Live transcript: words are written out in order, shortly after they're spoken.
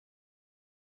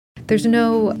There's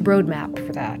no roadmap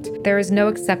for that. There is no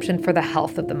exception for the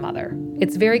health of the mother.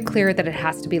 It's very clear that it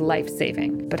has to be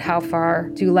life-saving. But how far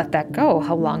do you let that go?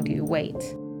 How long do you wait?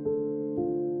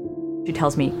 She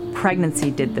tells me,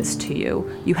 pregnancy did this to you.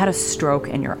 You had a stroke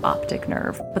in your optic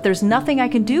nerve. But there's nothing I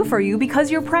can do for you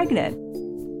because you're pregnant.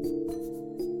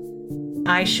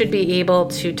 I should be able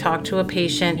to talk to a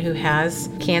patient who has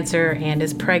cancer and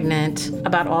is pregnant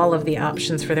about all of the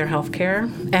options for their health care.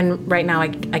 And right now, I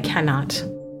cannot.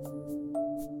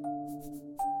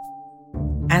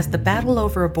 As the battle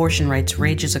over abortion rights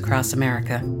rages across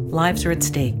America, lives are at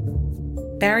stake.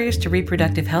 Barriers to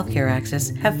reproductive health care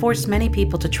access have forced many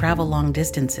people to travel long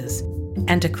distances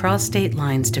and to cross state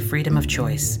lines to freedom of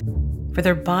choice. For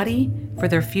their body, for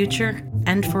their future,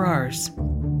 and for ours.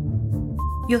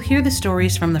 You'll hear the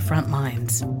stories from the front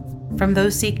lines, from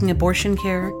those seeking abortion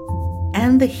care,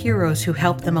 and the heroes who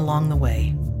helped them along the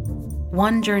way.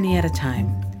 One journey at a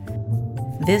time.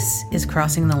 This is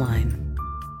Crossing the Line.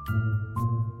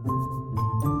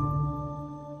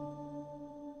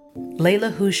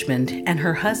 Layla Hushmand and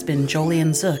her husband,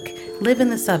 Jolien Zook, live in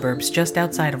the suburbs just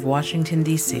outside of Washington,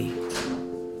 D.C.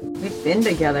 We've been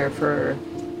together for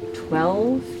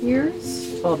 12 years.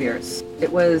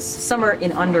 It was summer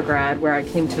in undergrad where I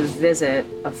came to visit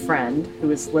a friend who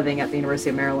was living at the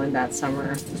University of Maryland that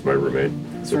summer. It's my roommate.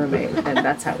 And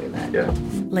that's how we met. Yeah.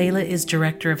 Layla is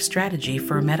director of strategy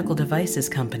for a medical devices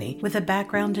company with a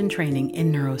background and training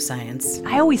in neuroscience.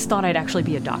 I always thought I'd actually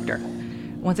be a doctor.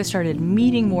 Once I started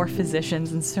meeting more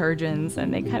physicians and surgeons,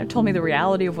 and they kind of told me the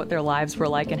reality of what their lives were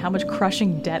like and how much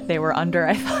crushing debt they were under,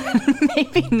 I thought,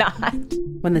 maybe not.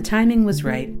 When the timing was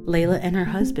right, Layla and her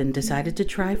husband decided to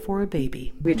try for a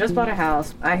baby. We had just bought a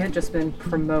house. I had just been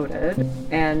promoted,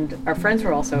 and our friends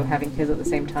were also having kids at the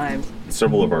same time.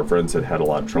 Several of our friends had a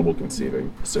lot of trouble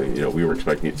conceiving. So, we were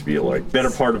expecting it to be better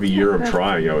part of a year of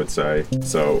trying, I would say.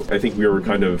 So I think we were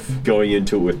kind of going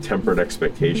into it with tempered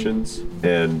expectations.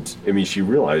 And, she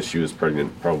realized she was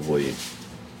pregnant probably,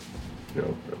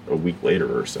 a week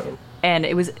later or so. And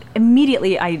it was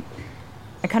immediately, I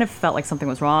kind of felt like something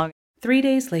was wrong. 3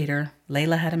 days later,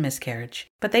 Layla had a miscarriage,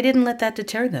 but they didn't let that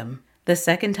deter them. The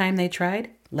second time they tried,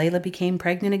 Layla became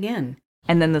pregnant again.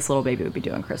 And then this little baby would be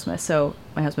due on Christmas. So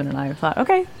my husband and I thought,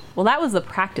 okay, well, that was the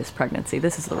practice pregnancy.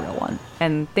 This is the real one.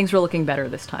 And things were looking better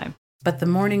this time. But the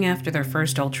morning after their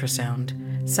first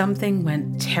ultrasound, something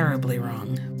went terribly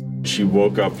wrong. She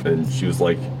woke up and she was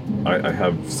like, I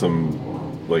have some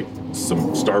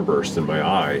starburst in my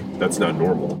eye. That's not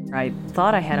normal. I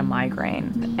thought I had a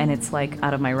migraine, and it's like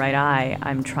out of my right eye,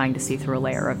 I'm trying to see through a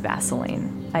layer of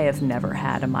Vaseline. I have never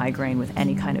had a migraine with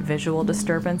any kind of visual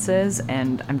disturbances,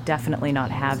 and I'm definitely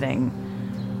not having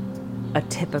a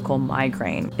typical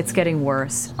migraine. It's getting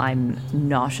worse. I'm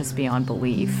nauseous beyond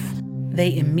belief.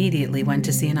 They immediately went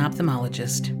to see an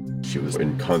ophthalmologist. She was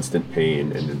in constant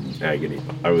pain and in agony.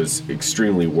 I was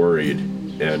extremely worried,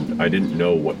 and I didn't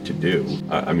know what to do.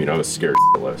 I was scared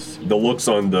shitless. The looks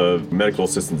on the medical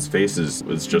assistants' faces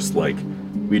was just like,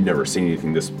 we'd never seen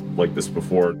anything like this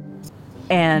before.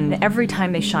 And every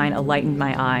time they shine a light in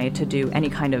my eye to do any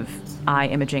kind of eye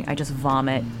imaging, I just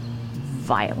vomit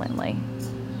violently,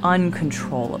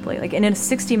 uncontrollably. In a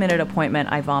 60-minute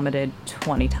appointment, I vomited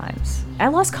 20 times. I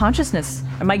lost consciousness,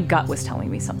 and my gut was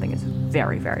telling me something is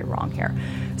very, very wrong here.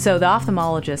 So the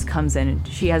ophthalmologist comes in, and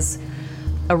she has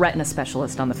a retina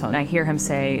specialist on the phone. I hear him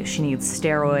say she needs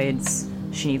steroids,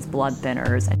 she needs blood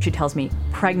thinners, and she tells me,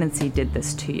 pregnancy did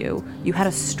this to you. You had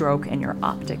a stroke in your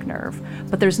optic nerve.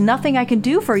 But there's nothing I can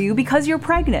do for you because you're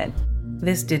pregnant.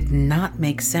 This did not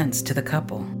make sense to the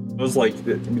couple. I was like,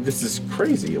 this is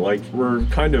crazy. We're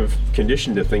kind of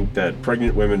conditioned to think that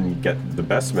pregnant women get the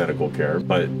best medical care,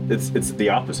 but it's the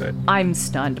opposite. I'm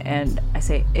stunned, and I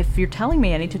say, if you're telling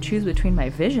me I need to choose between my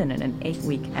vision and an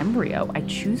 8-week embryo, I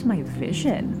choose my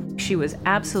vision. She was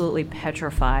absolutely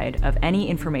petrified of any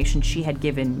information she had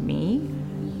given me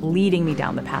leading me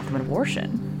down the path of an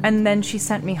abortion. And then she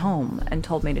sent me home and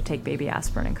told me to take baby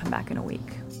aspirin and come back in a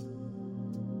week.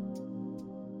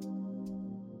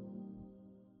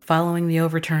 Following the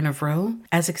overturn of Roe,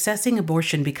 as accessing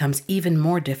abortion becomes even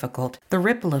more difficult, the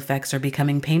ripple effects are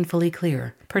becoming painfully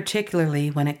clear,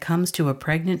 particularly when it comes to a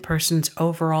pregnant person's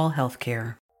overall health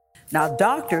care. Now,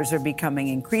 doctors are becoming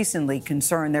increasingly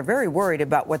concerned. They're very worried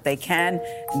about what they can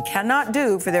and cannot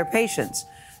do for their patients.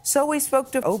 So we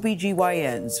spoke to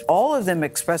OBGYNs. All of them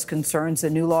expressed concerns the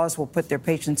new laws will put their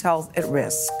patients' health at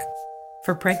risk.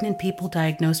 For pregnant people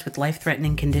diagnosed with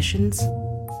life-threatening conditions,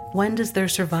 when does their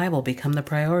survival become the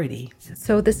priority?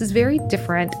 So this is very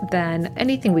different than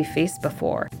anything we faced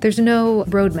before. There's no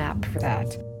roadmap for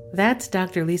that. That's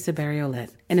Dr. Lisa Barriolet,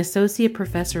 an associate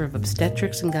professor of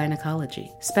obstetrics and gynecology,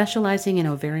 specializing in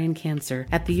ovarian cancer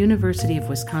at the University of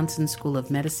Wisconsin School of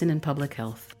Medicine and Public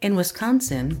Health. In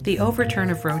Wisconsin, the overturn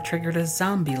of Roe triggered a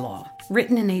zombie law.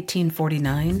 Written in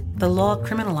 1849, the law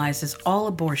criminalizes all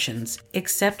abortions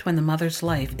except when the mother's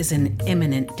life is in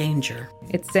imminent danger.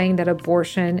 It's saying that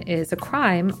abortion is a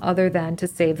crime other than to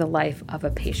save the life of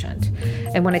a patient.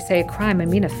 And when I say a crime, I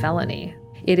mean a felony.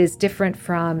 It is different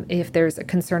from if there's a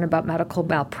concern about medical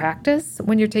malpractice.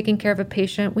 When you're taking care of a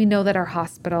patient, we know that our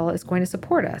hospital is going to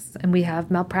support us, and we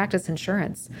have malpractice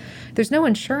insurance. There's no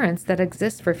insurance that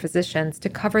exists for physicians to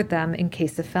cover them in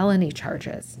case of felony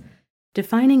charges.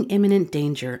 Defining imminent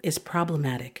danger is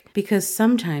problematic because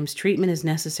sometimes treatment is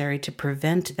necessary to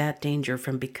prevent that danger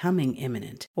from becoming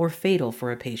imminent or fatal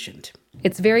for a patient.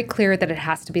 It's very clear that it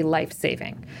has to be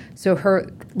life-saving. So her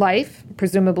life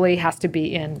presumably has to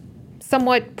be in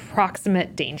somewhat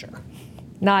proximate danger,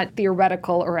 not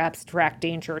theoretical or abstract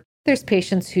danger. There's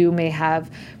patients who may have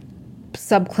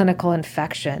subclinical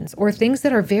infections or things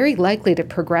that are very likely to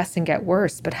progress and get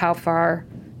worse, but how far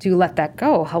do you let that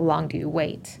go? How long do you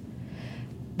wait?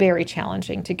 Very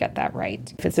challenging to get that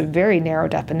right. It's a very narrow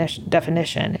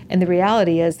definition. And the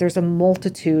reality is there's a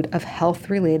multitude of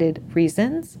health-related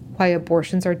reasons why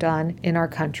abortions are done in our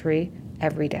country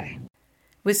every day.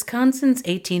 Wisconsin's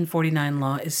 1849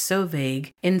 law is so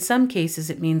vague, in some cases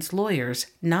it means lawyers,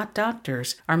 not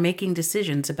doctors, are making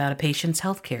decisions about a patient's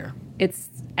health care. It's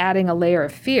adding a layer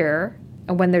of fear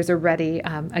when there's already,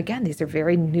 again, these are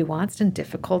very nuanced and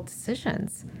difficult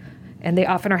decisions. And they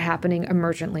often are happening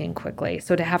emergently and quickly.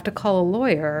 So to have to call a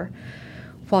lawyer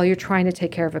while you're trying to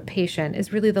take care of a patient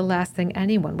is really the last thing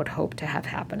anyone would hope to have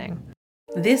happening.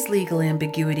 This legal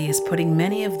ambiguity is putting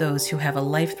many of those who have a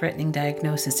life-threatening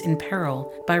diagnosis in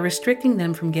peril by restricting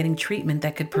them from getting treatment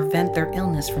that could prevent their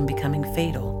illness from becoming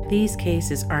fatal. These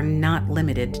cases are not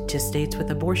limited to states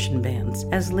with abortion bans,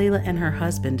 as Layla and her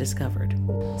husband discovered.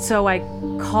 So I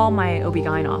call my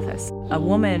OB-GYN office. A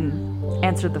woman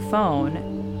answered the phone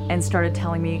and started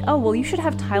telling me, oh, well, you should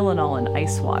have Tylenol and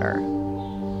ice water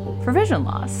for vision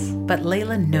loss. But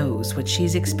Layla knows what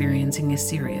she's experiencing is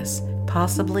serious,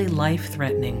 possibly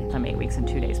life-threatening. I'm 8 weeks and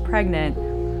 2 days pregnant.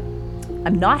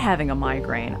 I'm not having a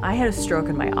migraine. I had a stroke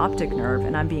in my optic nerve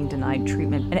and I'm being denied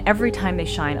treatment. And every time they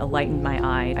shine a light in my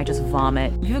eye, I just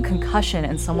vomit. If you have a concussion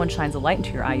and someone shines a light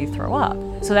into your eye, you throw up.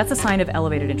 So that's a sign of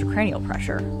elevated intracranial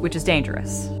pressure, which is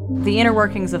dangerous. The inner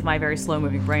workings of my very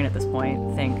slow-moving brain at this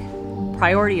point think,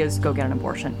 priority is go get an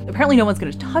abortion. Apparently no one's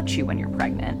going to touch you when you're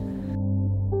pregnant.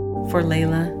 For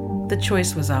Layla, the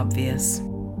choice was obvious.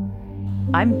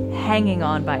 I'm hanging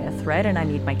on by a thread and I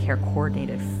need my care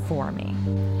coordinated for me.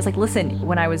 It's like, listen,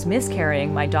 when I was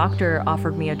miscarrying, my doctor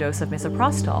offered me a dose of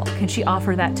misoprostol. Can she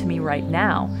offer that to me right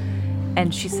now?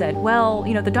 And she said, well,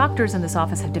 you know, the doctors in this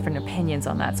office have different opinions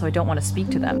on that, so I don't want to speak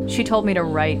to them. She told me to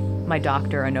write my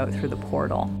doctor a note through the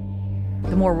portal.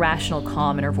 The more rational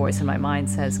calm in her voice in my mind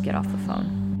says, get off the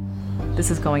phone.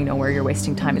 This is going nowhere. You're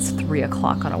wasting time. It's 3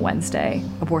 o'clock on a Wednesday.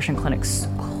 Abortion clinics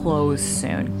close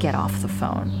soon. Get off the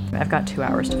phone. I've got 2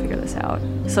 hours to figure this out.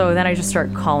 So then I just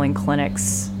start calling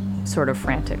clinics sort of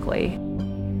frantically.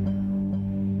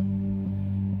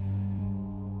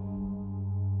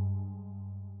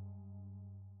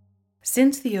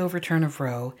 Since the overturn of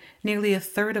Roe, nearly a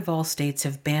third of all states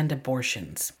have banned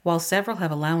abortions. While several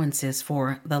have allowances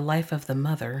for the life of the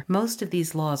mother, most of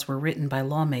these laws were written by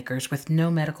lawmakers with no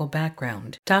medical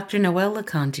background. Dr. Noelle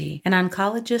LeConte, an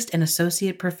oncologist and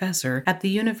associate professor at the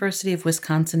University of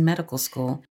Wisconsin Medical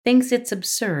School, thinks it's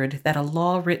absurd that a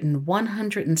law written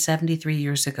 173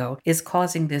 years ago is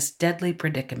causing this deadly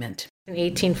predicament. In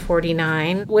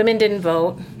 1849, women didn't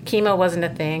vote, chemo wasn't a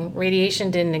thing, radiation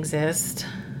didn't exist.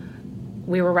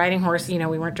 We were riding horses, we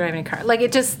weren't driving a car.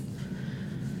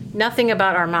 Nothing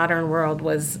about our modern world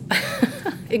was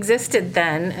existed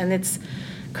then, and it's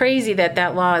crazy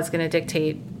that law is going to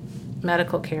dictate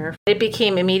medical care. It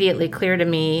became immediately clear to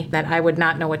me that I would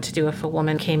not know what to do if a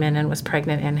woman came in and was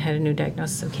pregnant and had a new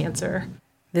diagnosis of cancer.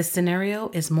 This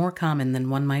scenario is more common than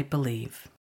one might believe.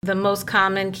 The most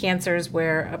common cancers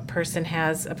where a person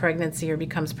has a pregnancy or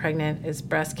becomes pregnant is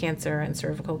breast cancer and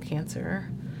cervical cancer.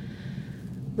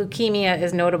 Leukemia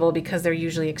is notable because they're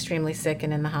usually extremely sick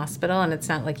and in the hospital, and it's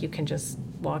not like you can just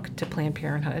walk to Planned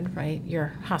Parenthood, right?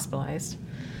 You're hospitalized.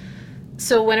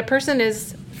 So when a person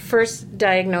is first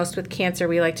diagnosed with cancer,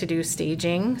 we like to do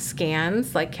staging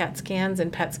scans, like CAT scans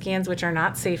and PET scans, which are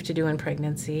not safe to do in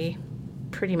pregnancy,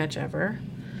 pretty much ever.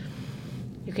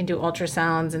 You can do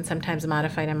ultrasounds and sometimes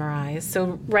modified MRIs.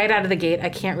 So right out of the gate, I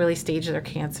can't really stage their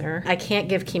cancer. I can't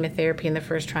give chemotherapy in the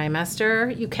first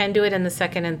trimester. You can do it in the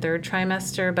second and third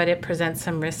trimester, but it presents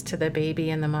some risk to the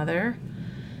baby and the mother.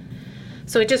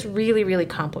 So it just really, really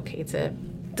complicates it.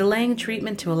 Delaying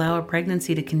treatment to allow a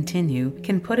pregnancy to continue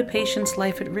can put a patient's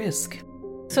life at risk.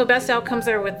 So best outcomes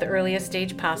are with the earliest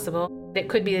stage possible. It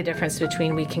could be the difference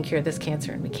between we can cure this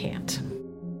cancer and we can't.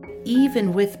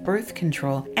 Even with birth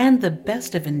control and the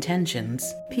best of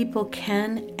intentions, people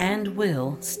can and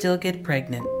will still get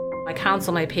pregnant. I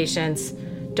counsel my patients,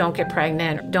 don't get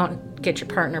pregnant, don't get your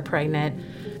partner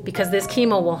pregnant, because this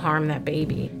chemo will harm that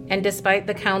baby. And despite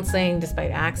the counseling,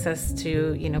 despite access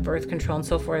to, birth control and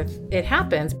so forth, it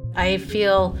happens. I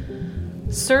feel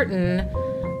certain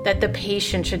that the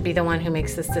patient should be the one who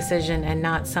makes this decision and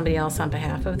not somebody else on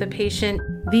behalf of the patient.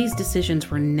 These decisions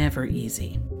were never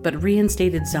easy, but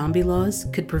reinstated zombie laws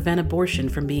could prevent abortion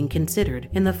from being considered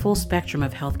in the full spectrum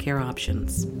of healthcare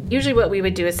options. Usually what we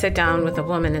would do is sit down with a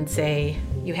woman and say,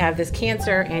 you have this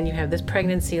cancer and you have this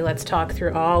pregnancy. Let's talk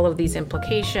through all of these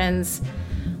implications.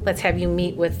 Let's have you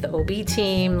meet with the OB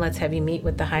team. Let's have you meet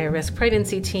with the higher risk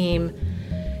pregnancy team.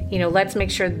 Let's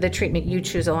make sure the treatment you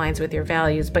choose aligns with your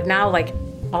values. But now,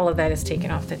 all of that is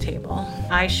taken off the table.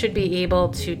 I should be able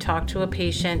to talk to a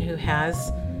patient who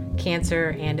has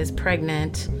cancer and is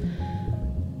pregnant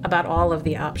about all of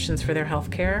the options for their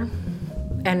health care.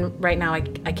 And right now, I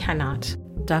cannot.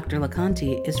 Dr.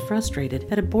 LeConte is frustrated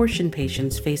that abortion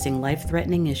patients facing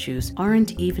life-threatening issues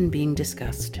aren't even being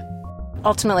discussed.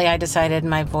 Ultimately, I decided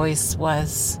my voice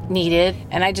was needed,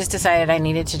 and I just decided I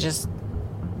needed to just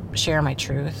share my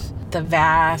truth. The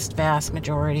vast, vast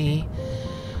majority,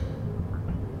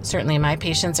 certainly my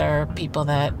patients, are people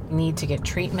that need to get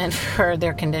treatment for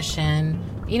their condition.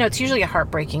 It's usually a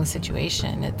heartbreaking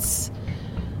situation. It's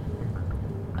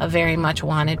a very much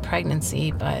wanted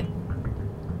pregnancy, but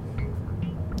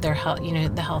their health,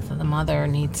 the health of the mother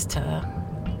needs to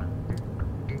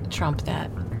trump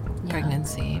that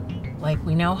pregnancy.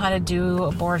 We know how to do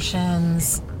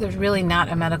abortions. There's really not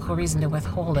a medical reason to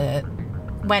withhold it.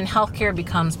 When healthcare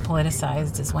becomes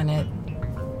politicized is when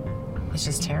it's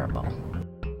just terrible.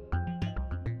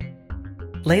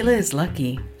 Layla is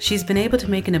lucky. She's been able to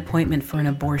make an appointment for an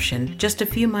abortion just a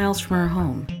few miles from her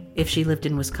home. If she lived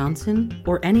in Wisconsin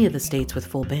or any of the states with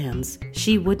full bans,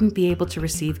 she wouldn't be able to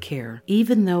receive care,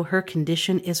 even though her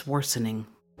condition is worsening.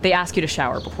 They ask you to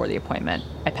shower before the appointment.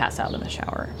 I pass out in the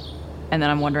shower. And then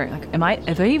I'm wondering, are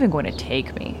they even going to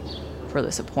take me for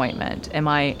this appointment? Am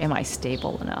I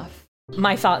stable enough?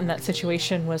 My thought in that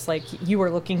situation was you were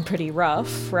looking pretty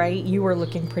rough, right? You were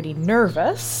looking pretty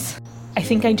nervous. I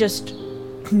think I just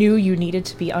knew you needed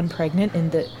to be unpregnant in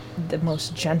the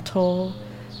most gentle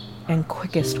and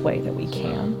quickest way that we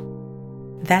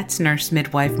can. That's nurse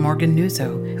midwife Morgan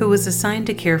Nuzzo, who was assigned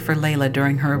to care for Layla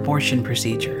during her abortion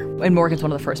procedure. And Morgan's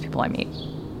one of the first people I meet.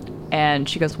 And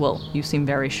she goes, "Well, you seem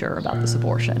very sure about this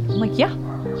abortion." I'm like, "Yeah,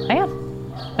 I am."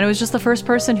 And it was just the first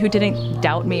person who didn't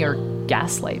doubt me or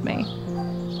gaslight me.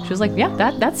 She was like, "Yeah,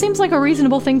 that seems like a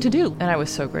reasonable thing to do." And I was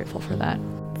so grateful for that.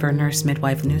 For nurse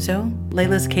midwife Nuzzo,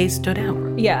 Layla's case stood out.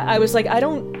 Yeah, I was like, I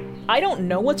don't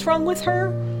know what's wrong with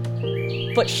her,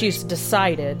 but she's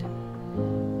decided,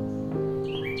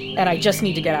 and I just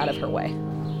need to get out of her way.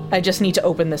 I just need to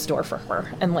open this door for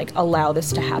her and allow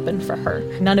this to happen for her.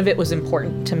 None of it was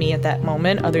important to me at that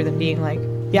moment other than being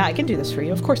yeah, I can do this for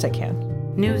you. Of course I can.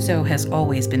 Nuzzo has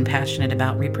always been passionate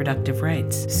about reproductive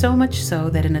rights, so much so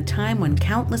that in a time when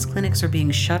countless clinics are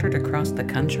being shuttered across the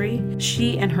country,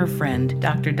 she and her friend,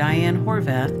 Dr. Diane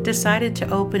Horvath, decided to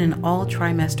open an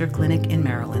all-trimester clinic in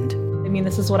Maryland.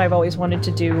 This is what I've always wanted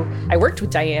to do. I worked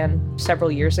with Diane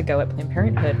several years ago at Planned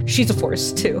Parenthood. She's a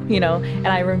force too, and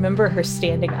I remember her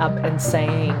standing up and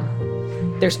saying,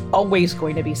 there's always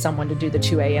going to be someone to do the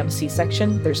 2 a.m.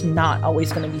 C-section. There's not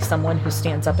always going to be someone who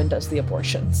stands up and does the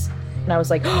abortions. And I was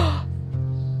like, oh,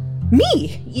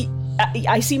 me!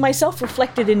 I see myself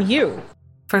reflected in you.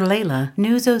 For Layla,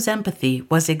 Nuzzo's empathy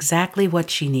was exactly what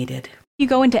she needed. You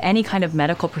go into any kind of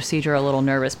medical procedure a little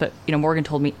nervous, but Morgan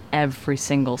told me every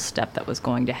single step that was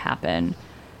going to happen.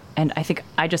 And I think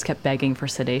I just kept begging for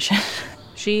sedation.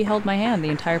 She held my hand the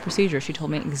entire procedure. She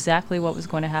told me exactly what was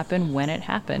going to happen when it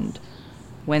happened.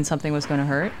 When something was going to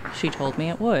hurt, she told me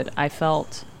it would. I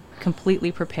felt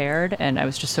completely prepared, and I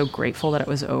was just so grateful that it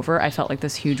was over. I felt like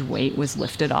this huge weight was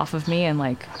lifted off of me, and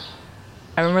I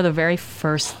remember the very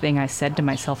first thing I said to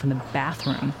myself in the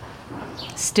bathroom,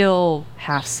 still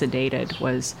half sedated,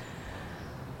 was,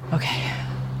 okay,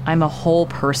 I'm a whole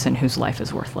person whose life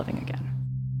is worth living again.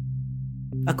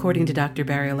 According to Dr.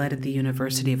 Barriolette at the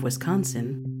University of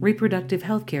Wisconsin, Reproductive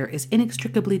health care is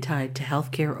inextricably tied to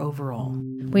health care overall.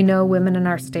 We know women in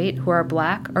our state who are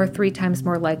Black are 3 times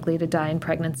more likely to die in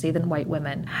pregnancy than white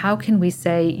women. How can we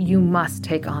say you must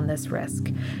take on this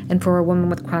risk? And for a woman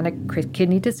with chronic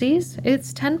kidney disease,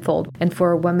 it's tenfold. And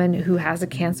for a woman who has a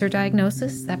cancer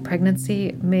diagnosis, that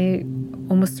pregnancy may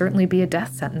almost certainly be a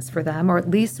death sentence for them, or at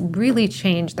least really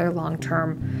change their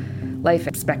long-term life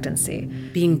expectancy.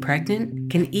 Being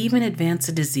pregnant can even advance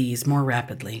a disease more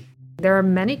rapidly. There are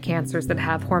many cancers that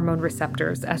have hormone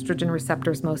receptors, estrogen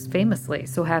receptors most famously.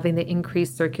 So having the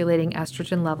increased circulating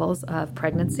estrogen levels of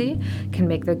pregnancy can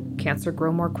make the cancer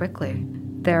grow more quickly.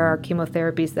 There are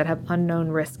chemotherapies that have unknown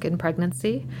risk in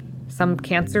pregnancy. Some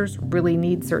cancers really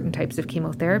need certain types of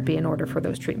chemotherapy in order for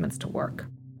those treatments to work.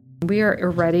 We are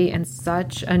already in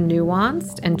such a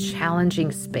nuanced and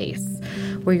challenging space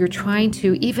where you're trying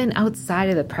to, even outside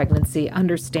of the pregnancy,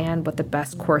 understand what the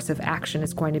best course of action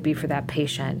is going to be for that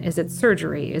patient. Is it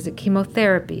surgery? Is it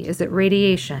chemotherapy? Is it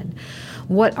radiation?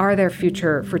 What are their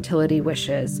future fertility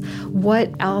wishes?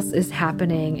 What else is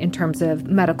happening in terms of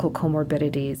medical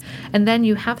comorbidities? And then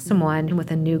you have someone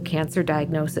with a new cancer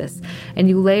diagnosis, and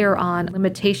you layer on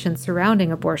limitations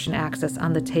surrounding abortion access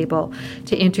on the table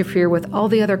to interfere with all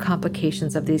the other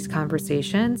complications of these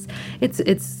conversations.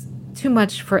 It's too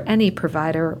much for any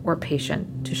provider or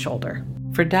patient to shoulder.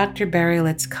 For Dr.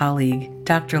 Bariolet's colleague,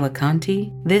 Dr.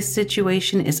 LeConte, this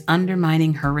situation is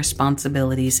undermining her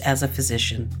responsibilities as a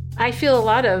physician. I feel a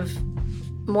lot of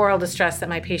moral distress that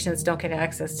my patients don't get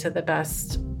access to the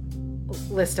best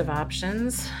list of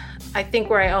options. I think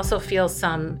where I also feel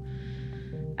some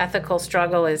ethical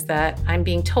struggle is that I'm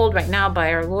being told right now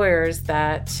by our lawyers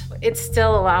that it's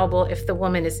still allowable if the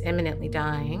woman is imminently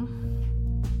dying.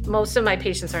 Most of my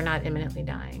patients are not imminently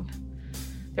dying.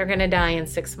 They're going to die in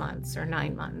 6 months or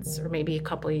 9 months or maybe a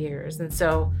couple of years. And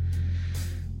so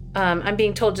I'm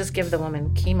being told just give the woman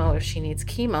chemo if she needs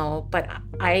chemo, but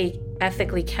I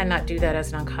ethically cannot do that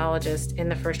as an oncologist in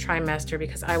the first trimester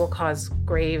because I will cause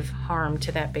grave harm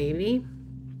to that baby.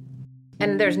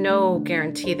 And there's no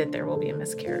guarantee that there will be a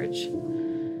miscarriage.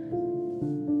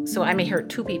 So I may hurt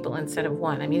 2 people instead of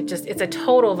 1. I mean, it's a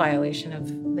total violation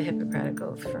of the Hippocratic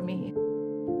Oath for me.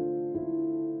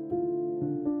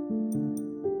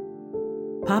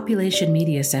 Population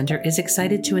Media Center is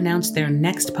excited to announce their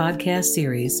next podcast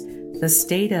series, The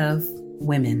State of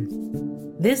Women.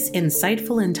 This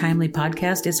insightful and timely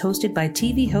podcast is hosted by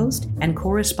TV host and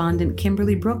correspondent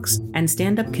Kimberly Brooks and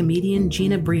stand-up comedian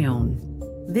Gina Brion.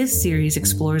 This series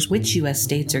explores which U.S.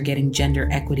 states are getting gender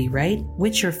equity right,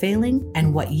 which are failing,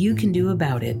 and what you can do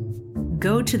about it.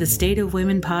 Go to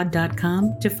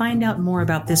thestateofwomenpod.com to find out more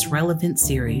about this relevant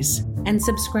series. And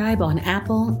subscribe on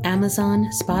Apple, Amazon,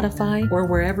 Spotify, or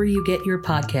wherever you get your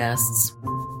podcasts.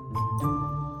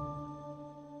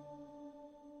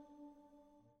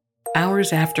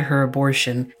 Hours after her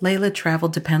abortion, Layla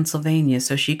traveled to Pennsylvania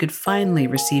so she could finally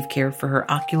receive care for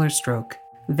her ocular stroke.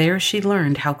 There she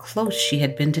learned how close she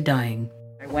had been to dying.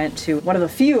 I went to one of the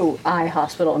few eye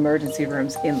hospital emergency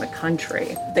rooms in the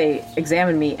country. They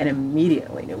examined me and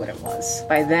immediately knew what it was.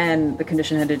 By then, the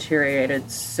condition had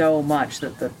deteriorated so much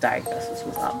that the diagnosis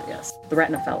was obvious. The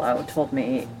retina fellow told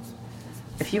me,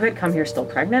 if you had come here still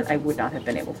pregnant, I would not have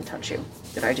been able to touch you.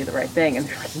 Did I do the right thing? And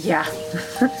they're like, yeah,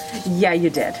 yeah, you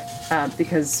did.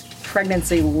 Because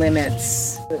pregnancy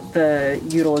limits the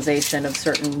utilization of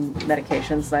certain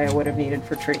medications that I would have needed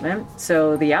for treatment.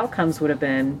 So the outcomes would have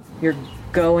been, you're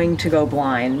going to go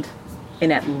blind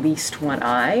in at least one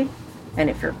eye. And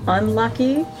if you're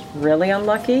unlucky, really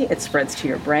unlucky, it spreads to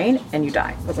your brain and you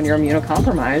die. But when you're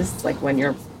immunocompromised, like when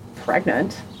you're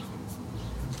pregnant,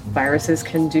 viruses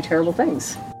can do terrible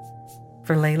things.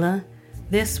 For Layla,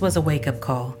 this was a wake-up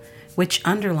call, which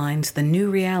underlines the new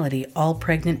reality all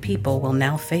pregnant people will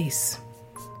now face.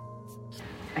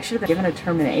 I should have been given a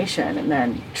termination and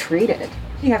then treated.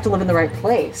 You have to live in the right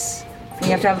place. And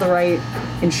you have to have the right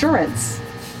insurance.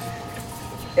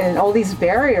 And all these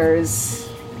barriers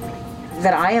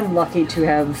that I am lucky to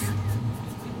have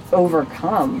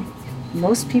overcome,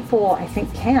 most people, I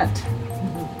think, can't.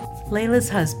 Layla's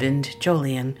husband,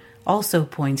 Jolyon, also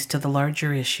points to the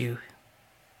larger issue.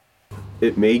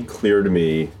 It made clear to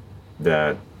me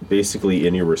that basically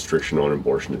any restriction on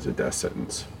abortion is a death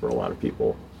sentence for a lot of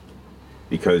people,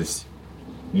 because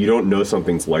you don't know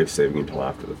something's life-saving until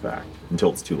after the fact,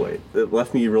 until it's too late. It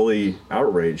left me really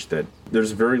outraged that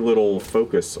there's very little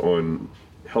focus on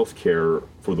health care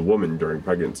for the woman during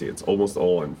pregnancy. It's almost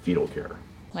all on fetal care.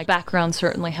 My background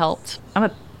certainly helped. I'm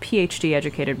a PhD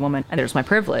educated woman, and there's my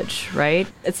privilege, right?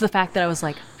 It's the fact that I was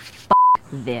like, F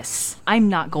this. I'm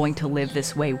not going to live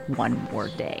this way one more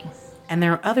day. And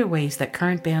there are other ways that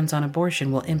current bans on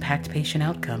abortion will impact patient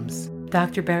outcomes.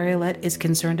 Dr. Barriolette is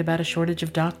concerned about a shortage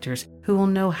of doctors who will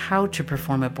know how to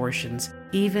perform abortions,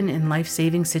 even in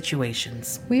life-saving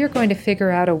situations. We are going to figure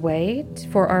out a way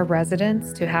for our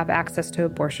residents to have access to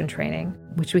abortion training,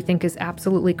 which we think is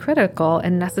absolutely critical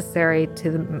and necessary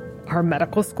to our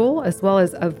medical school, as well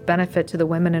as of benefit to the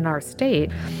women in our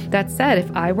state. That said,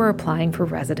 if I were applying for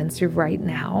residency right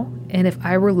now, and if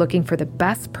I were looking for the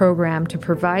best program to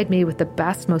provide me with the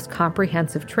best, most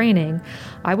comprehensive training,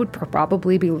 I would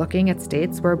probably be looking at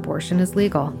states where abortion is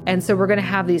legal. And so we're going to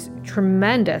have these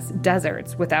tremendous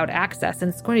deserts without access,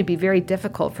 and it's going to be very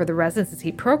difficult for the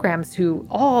residency programs who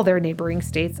all their neighboring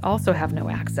states also have no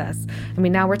access. I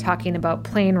mean, now we're talking about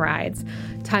plane rides,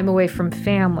 time away from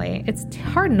family. It's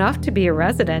hard enough to be a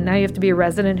resident. Now you have to be a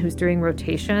resident who's doing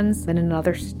rotations in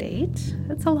another state.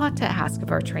 It's a lot to ask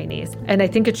of our trainees. And I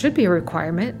think it should be a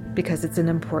requirement because it's an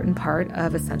important part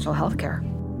of essential healthcare.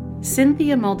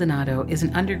 Cynthia Maldonado is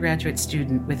an undergraduate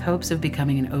student with hopes of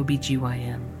becoming an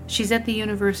OBGYN. She's at the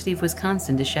University of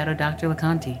Wisconsin to shadow Dr.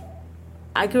 LeConte.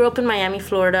 I grew up in Miami,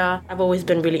 Florida. I've always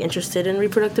been really interested in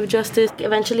reproductive justice.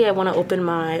 Eventually, I want to open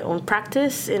my own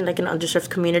practice in an underserved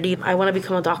community. I want to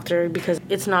become a doctor because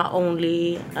it's not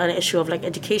only an issue of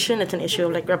education, it's an issue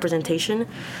of representation.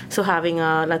 So having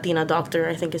a Latina doctor,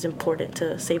 I think, is important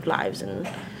to save lives and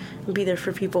be there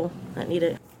for people that need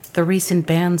it. The recent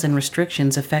bans and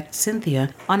restrictions affect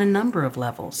Cynthia on a number of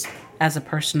levels. As a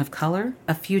person of color,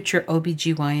 a future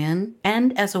OBGYN,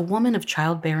 and as a woman of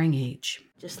childbearing age.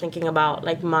 Just thinking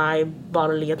about my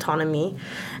bodily autonomy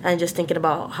and just thinking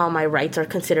about how my rights are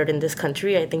considered in this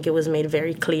country, I think it was made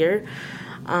very clear.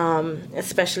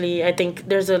 Especially, I think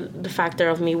there's the factor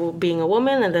of me being a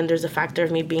woman, and then there's the factor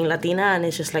of me being Latina, and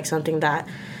it's just something that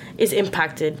is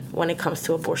impacted when it comes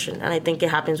to abortion. And I think it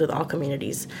happens with all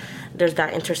communities. There's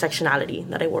that intersectionality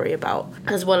that I worry about.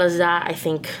 As well as that, I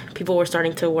think people were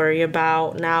starting to worry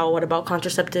about now, what about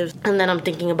contraceptives? And then I'm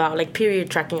thinking about period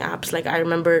tracking apps. I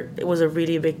remember it was a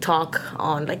really big talk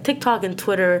on TikTok and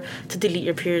Twitter to delete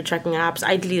your period tracking apps.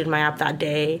 I deleted my app that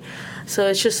day. So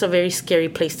it's just a very scary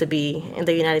place to be in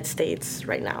the United States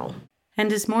right now.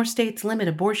 And as more states limit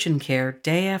abortion care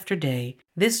day after day,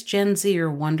 this Gen Zer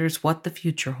wonders what the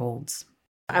future holds.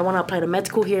 I want to apply to med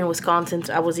school here in Wisconsin.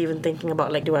 So I was even thinking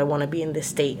about, do I want to be in this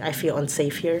state? I feel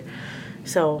unsafe here.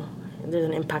 So there's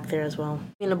an impact there as well.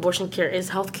 Abortion care is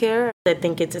health care. I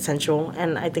think it's essential,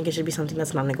 and I think it should be something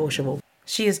that's non-negotiable.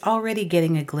 She is already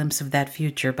getting a glimpse of that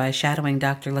future by shadowing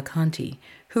Dr. LeConte,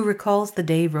 who recalls the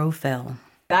day Roe fell.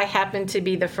 I happened to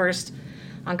be the first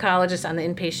oncologist on the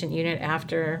inpatient unit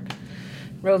after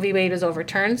Roe v. Wade was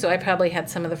overturned, so I probably had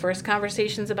some of the first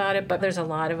conversations about it, but there's a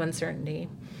lot of uncertainty.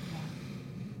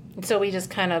 And so we just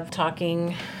kind of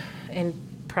talking in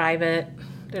private.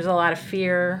 There's a lot of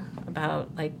fear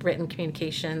about written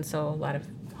communication, so a lot of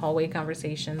hallway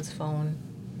conversations, phone.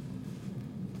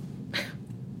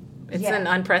 It's an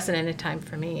unprecedented time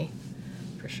for me,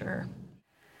 for sure.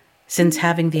 Since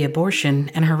having the abortion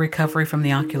and her recovery from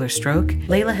the ocular stroke,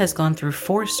 Layla has gone through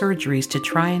 4 surgeries to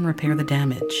try and repair the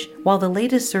damage. While the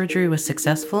latest surgery was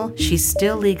successful, she's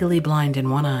still legally blind in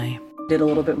one eye. Did a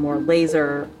little bit more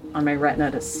laser on my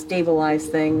retina to stabilize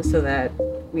things so that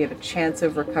we have a chance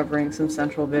of recovering some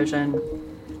central vision.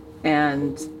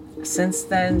 And since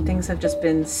then, things have just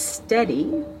been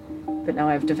steady. But now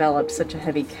I've developed such a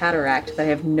heavy cataract that I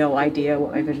have no idea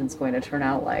what my vision's going to turn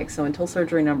out like. So until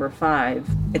surgery number 5,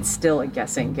 it's still a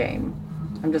guessing game.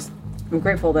 I'm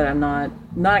grateful that I'm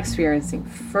not experiencing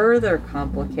further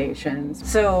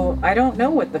complications. So I don't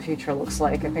know what the future looks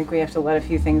like. I think we have to let a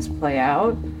few things play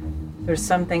out. There's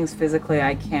some things physically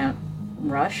I can't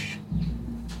rush.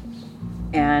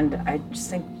 And I just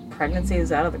think pregnancy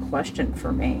is out of the question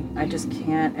for me. I just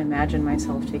can't imagine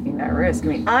myself taking that risk.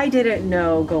 I didn't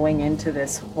know going into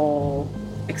this whole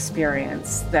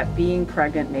experience that being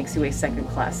pregnant makes you a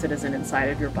second-class citizen inside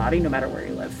of your body, no matter where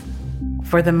you live.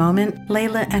 For the moment,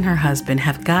 Layla and her husband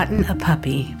have gotten a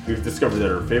puppy. We've discovered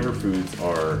that our favorite foods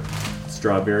are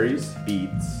strawberries,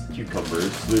 beets,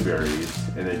 cucumbers, blueberries,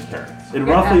 and then carrots. In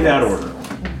roughly that order.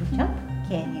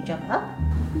 Can you jump up?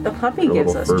 The puppy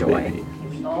gives us joy. Baby.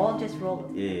 We all just roll.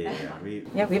 Yeah,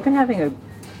 we've been having a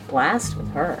blast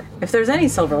with her. If there's any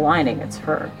silver lining, it's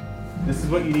her. This is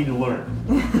what you need to learn.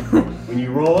 When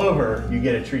you roll over, you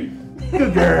get a treat.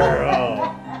 Good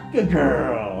girl. Good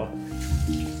girl.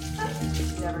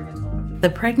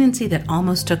 The pregnancy that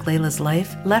almost took Layla's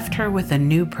life left her with a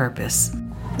new purpose.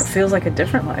 It feels like a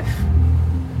different life.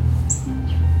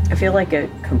 I feel like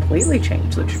it completely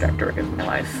changed the trajectory of my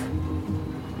life.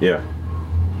 Yeah.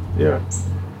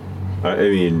 I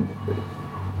mean,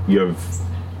 you have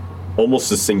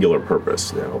almost a singular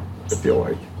purpose now, I feel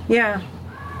like. Yeah.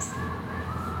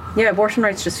 Yeah, abortion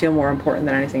rights just feel more important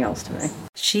than anything else to me.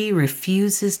 She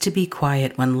refuses to be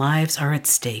quiet when lives are at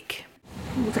stake.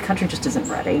 The country just isn't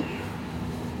ready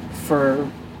for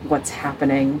what's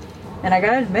happening. And I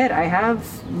gotta admit, I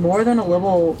have more than a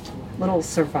little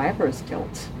survivor's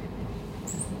guilt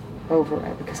over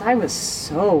it, because I was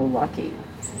so lucky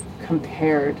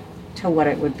compared to what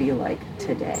it would be like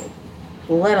today,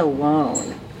 let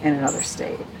alone in another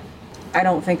state. I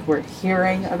don't think we're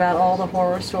hearing about all the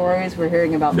horror stories. We're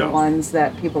hearing about the ones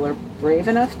that people are brave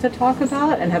enough to talk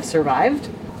about and have survived.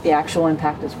 The actual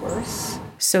impact is worse.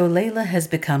 So Layla has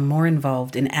become more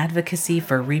involved in advocacy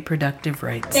for reproductive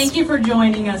rights. Thank you for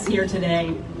joining us here today.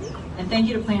 And thank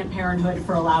you to Planned Parenthood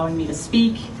for allowing me to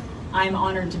speak. I'm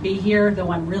honored to be here,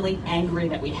 though I'm really angry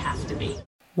that we have to be.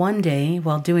 One day,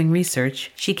 while doing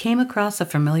research, she came across a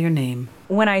familiar name.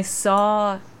 When I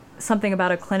saw something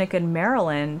about a clinic in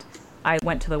Maryland, I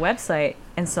went to the website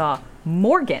and saw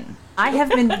Morgan. I have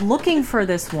been looking for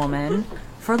this woman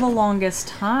for the longest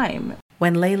time.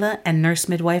 When Layla and nurse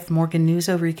midwife Morgan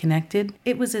Nuzzo reconnected,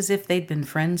 it was as if they'd been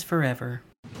friends forever.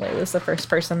 Layla was the first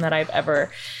person that I've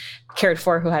ever cared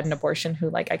for who had an abortion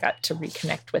who I got to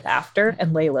reconnect with after.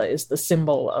 And Layla is the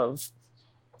symbol of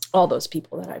all those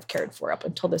people that I've cared for up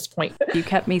until this point. You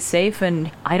kept me safe,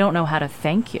 and I don't know how to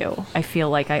thank you. I feel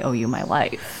like I owe you my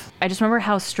life. I just remember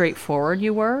how straightforward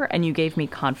you were, and you gave me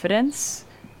confidence,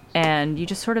 and you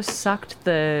just sort of sucked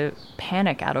the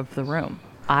panic out of the room.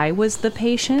 I was the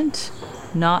patient,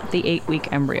 not the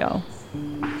 8-week embryo.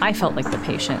 I felt like the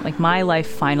patient, like my life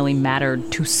finally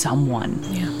mattered to someone.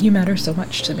 Yeah, you matter so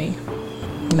much to me.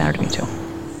 You matter to me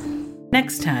too.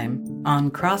 Next time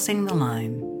on Crossing the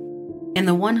Line. In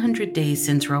the 100 days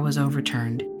since Roe was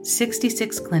overturned,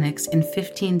 66 clinics in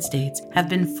 15 states have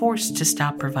been forced to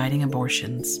stop providing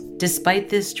abortions. Despite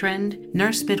this trend,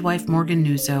 nurse midwife Morgan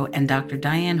Nuzzo and Dr.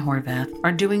 Diane Horvath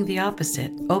are doing the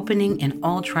opposite, opening an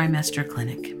all-trimester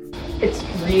clinic. It's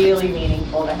really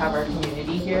meaningful to have our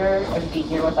community here and be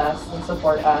here with us and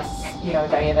support us.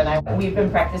 Diane and I, we've been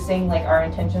practicing our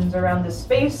intentions around this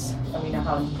space, and we know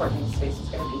how important this space is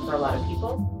going to be for a lot of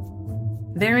people.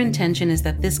 Their intention is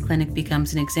that this clinic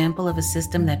becomes an example of a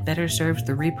system that better serves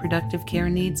the reproductive care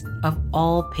needs of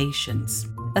all patients.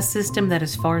 A system that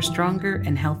is far stronger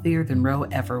and healthier than Roe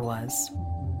ever was.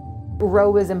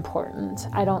 Roe was important.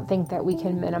 I don't think that we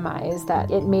can minimize that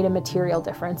it made a material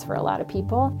difference for a lot of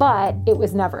people, but it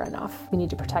was never enough. We need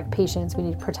to protect patients, we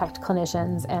need to protect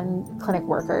clinicians and clinic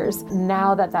workers.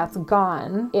 Now that that's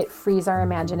gone, it frees our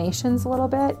imaginations a little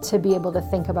bit to be able to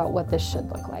think about what this should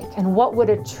look like, and what would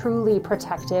a truly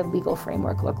protective legal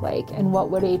framework look like, and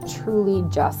what would a truly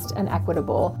just and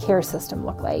equitable care system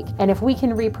look like. And if we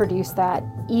can reproduce that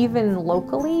even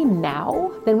locally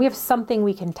now, then we have something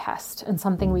we can test and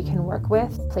something we can work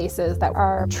with, places that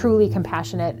are truly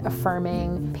compassionate,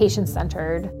 affirming,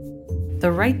 patient-centered. The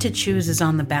right to choose is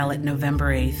on the ballot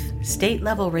November 8th.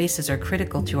 State-level races are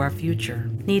critical to our future.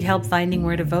 Need help finding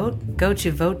where to vote? Go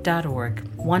to vote.org.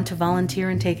 Want to volunteer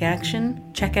and take action?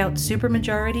 Check out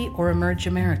Supermajority or Emerge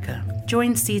America.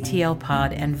 Join CTL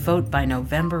Pod and vote by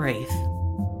November 8th.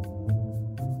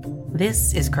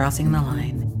 This is Crossing the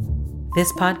Line.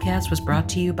 This podcast was brought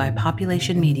to you by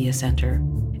Population Media Center.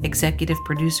 Executive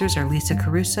producers are Lisa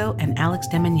Caruso and Alex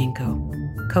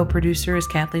Demenyenko. Co-producer is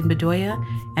Kathleen Bedoya,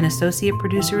 and associate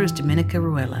producer is Dominica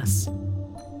Ruelas.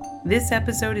 This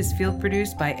episode is field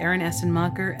produced by Aaron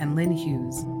Essenmacher and Lynn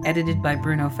Hughes, edited by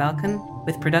Bruno Falcon,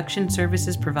 with production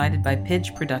services provided by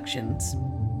Pidge Productions.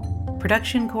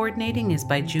 Production coordinating is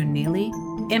by June Neely,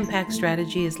 Impact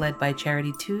Strategy is led by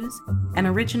Charity Tews, and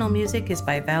original music is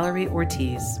by Valerie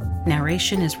Ortiz.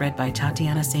 Narration is read by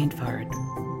Tatiana Saint-Fard.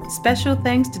 Special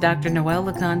thanks to Dr. Noelle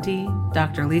LeConte,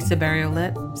 Dr. Lisa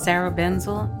Barriolet, Sarah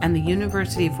Benzel, and the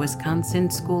University of Wisconsin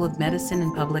School of Medicine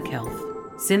and Public Health.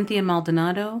 Cynthia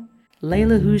Maldonado,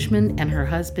 Layla Hujman and her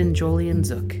husband Jolien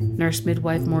Zook, nurse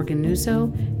midwife Morgan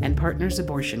Nuzzo, and Partners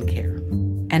Abortion Care.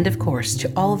 And of course,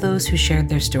 to all those who shared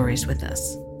their stories with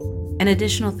us. An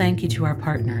additional thank you to our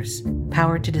partners,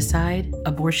 Power to Decide,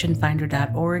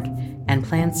 abortionfinder.org, and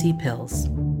Plan C Pills.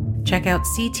 Check out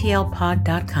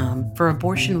ctlpod.com for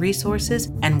abortion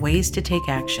resources and ways to take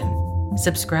action.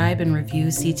 Subscribe and review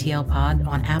CTL Pod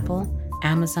on Apple,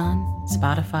 Amazon,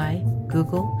 Spotify,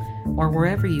 Google, or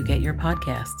wherever you get your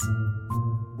podcasts.